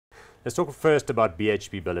Let's talk first about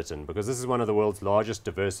BHP Billiton, because this is one of the world's largest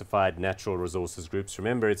diversified natural resources groups.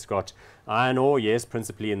 Remember, it's got iron ore, yes,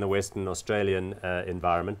 principally in the Western Australian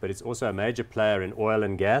environment, but it's also a major player in oil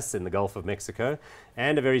and gas in the Gulf of Mexico,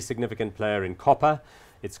 and a very significant player in copper.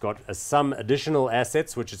 It's got some additional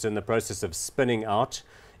assets, which it's in the process of spinning out.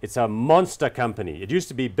 It's a monster company. It used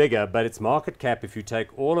to be bigger, but its market cap, if you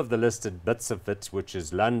take all of the listed bits of it, which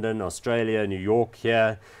is London, Australia, New York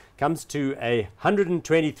here, comes to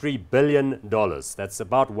 $123 billion. That's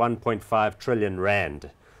about 1.5 trillion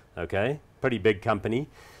rand. Okay, pretty big company.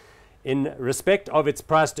 In respect of its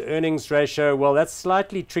price to earnings ratio, well, that's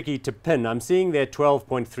slightly tricky to pin. I'm seeing there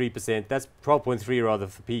 12.3%. That's 12.3 rather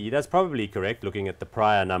for PE. That's probably correct looking at the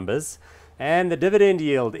prior numbers. And the dividend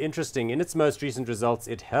yield, interesting, in its most recent results,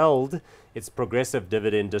 it held its progressive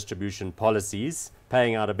dividend distribution policies,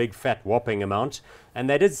 paying out a big fat whopping amount. And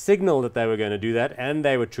they did signal that they were going to do that, and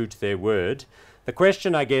they were true to their word. The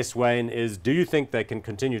question, I guess, Wayne, is do you think they can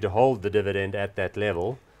continue to hold the dividend at that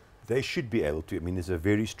level? They should be able to. I mean, there's a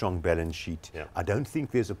very strong balance sheet. Yeah. I don't think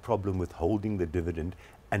there's a problem with holding the dividend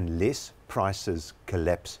unless prices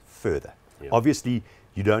collapse further. Yeah. Obviously,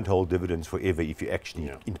 you don't hold dividends forever if you're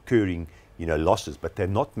actually incurring losses, but they're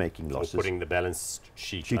not making losses. Or putting the balance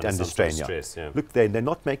sheet under some strain. stress. Yeah. Look, they're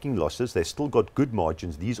not making losses. They've still got good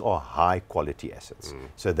margins. These are high quality assets.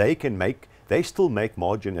 So they still make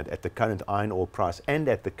margin at the current iron ore price and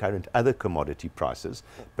at the current other commodity prices.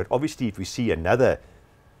 But obviously, if we see another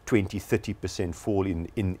 20–30% fall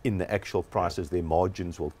in the actual prices, their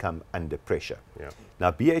margins will come under pressure. Yeah. Now,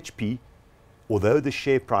 BHP, although the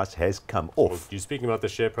share price has come off. Well, you're speaking about the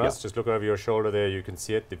share price. Yeah. Just look over your shoulder there. You can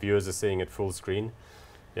see it. The viewers are seeing it full screen.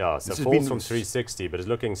 Yeah, so This it has falls been from 360, but it's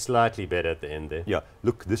looking slightly better at the end there. Yeah,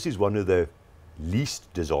 look, this is one of the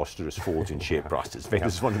least disastrous falls in share prices. In fact,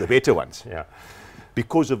 this is one of the better ones. Yeah.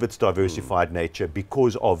 Because of its diversified nature,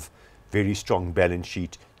 because of very strong balance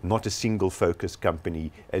sheet, not a single focused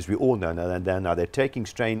company, as we all know. Now they're taking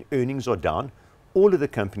strain, earnings are down. All of the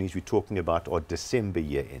companies we're talking about are December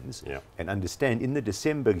year ends. Yeah. And understand, in the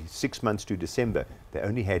December, 6 months to December, they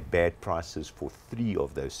only had bad prices for 3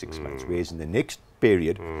 of those 6 months. Whereas in the next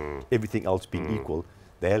period, everything else being equal,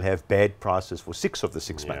 they'll have bad prices for 6 of the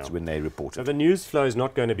 6 months when they report So it. the news flow is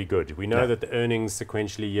not going to be good. We know that the earnings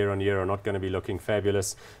sequentially year on year are not going to be looking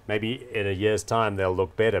fabulous. Maybe in a year's time they'll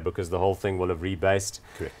look better because the whole thing will have rebased.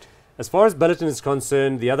 Correct. As far as Billiton is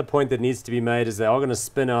concerned, the other point that needs to be made is they are going to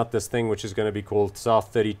spin out this thing which is going to be called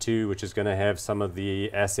South 32, which is going to have some of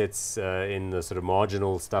the assets in the sort of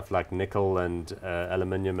marginal stuff like nickel and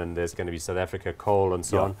aluminium, and there's going to be South Africa coal and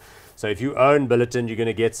so on. So if you own Billiton, you're going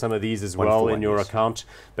to get some of these as well in your account,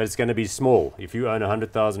 but it's going to be small. If you own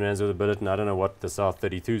 100,000 rands worth of Billiton, I don't know what the South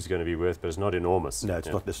 32 is going to be worth, but it's not enormous. No,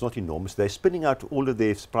 it's not enormous. They're spinning out all of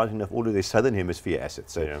their, surprisingly enough, all of their southern hemisphere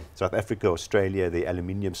assets. So South Africa, Australia, the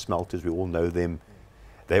aluminium smelters, we all know them.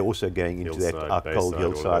 They're also going into that coal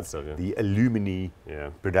hillside, the alumini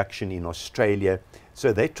production in Australia.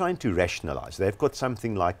 So they're trying to rationalize. They've got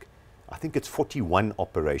something like, I think it's 41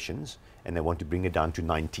 operations, and they want to bring it down to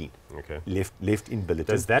 19 left in Billiton.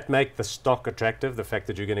 Does that make the stock attractive, the fact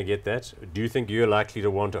that you're going to get that? Do you think you're likely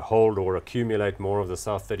to want to hold or accumulate more of the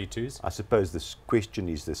South 32s? I suppose this question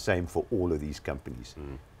is the same for all of these companies.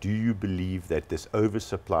 Do you believe that this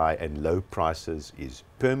oversupply and low prices is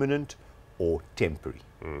permanent or temporary?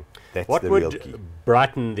 That's what the would real key.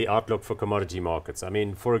 brighten the outlook for commodity markets? I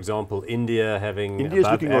mean, for example, India having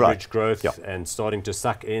above average growth and starting to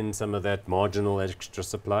suck in some of that marginal extra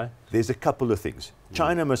supply? There's a couple of things.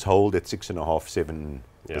 China must hold at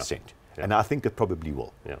 6.5–7%, and I think it probably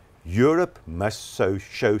will. Europe must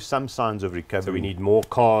show some signs of recovery. So we need more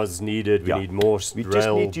cars needed, we need more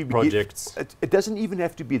rail projects. It doesn't even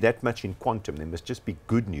have to be that much in quantum. There must just be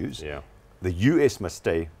good news. The US must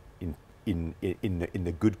stay in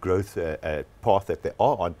the good growth path that they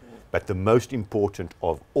are on, but the most important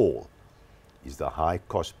of all is the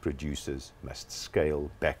high-cost producers must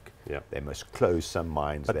scale back. They must close some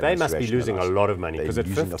mines. But they must be losing a lot of money, because at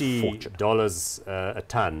 $50 a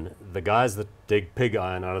ton, the guys that dig pig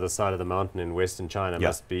iron out of the side of the mountain in Western China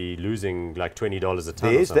must be losing like $20 a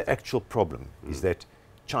ton. There's the actual problem, is that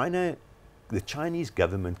the Chinese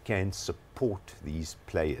government can support these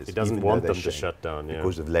players. It doesn't want them to shut down.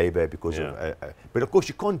 Because of labor, because of... but of course,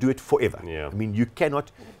 you can't do it forever. I mean, you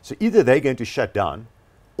cannot... So either they're going to shut down,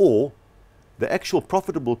 or the actual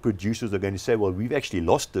profitable producers are going to say, well, we've actually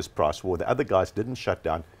lost this price war. The other guys didn't shut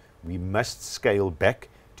down. We must scale back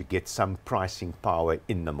to get some pricing power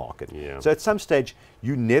in the market. So at some stage,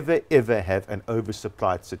 you never, ever have an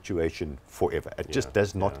oversupplied situation forever. It just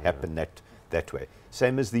does not happen that way.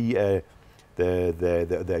 Same as the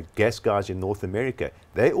the gas guys in North America,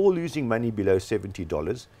 they're all losing money below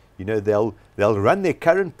 $70. You know, they'll run their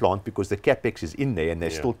current plant because the capex is in there and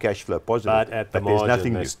they're still cash flow positive. But at the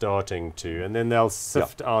margin, they're starting to, and then they'll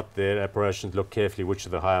sift out their operations, look carefully which are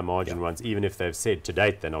the higher margin ones, even if they've said to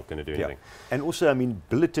date they're not going to do anything. And also, I mean,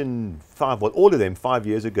 Billiton, all of them 5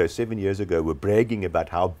 years ago, 7 years ago, were bragging about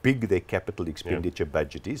how big their capital expenditure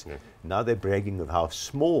budget is. Now they're bragging of how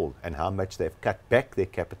small and how much they've cut back their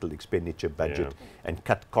capital expenditure budget and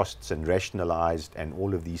cut costs and rationalized and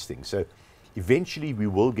all of these things. So eventually we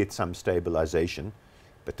will get some stabilization,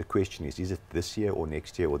 but the question is it this year or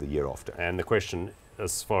next year or the year after? And the question,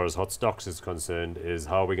 as far as hot stocks is concerned, is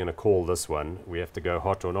how are we going to call this one? We have to go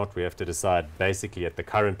hot or not. We have to decide basically at the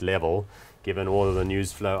current level, given all of the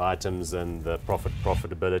news flow items and the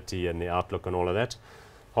profitability and the outlook and all of that.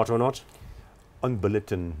 Hot or not? On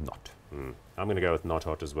Billiton, not. I'm going to go with not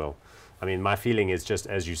hot as well. I mean, my feeling is just,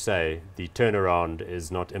 as you say, the turnaround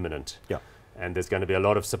is not imminent. And there's going to be a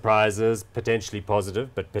lot of surprises, potentially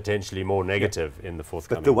positive, but potentially more negative in the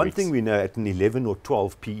forthcoming But the one weeks. thing we know, at an 11 or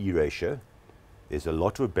 12 PE ratio, there's a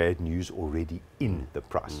lot of bad news already in the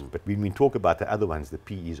price. But when we talk about the other ones, the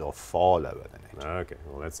PEs are far lower than that. Okay,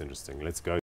 well, that's interesting. Let's go.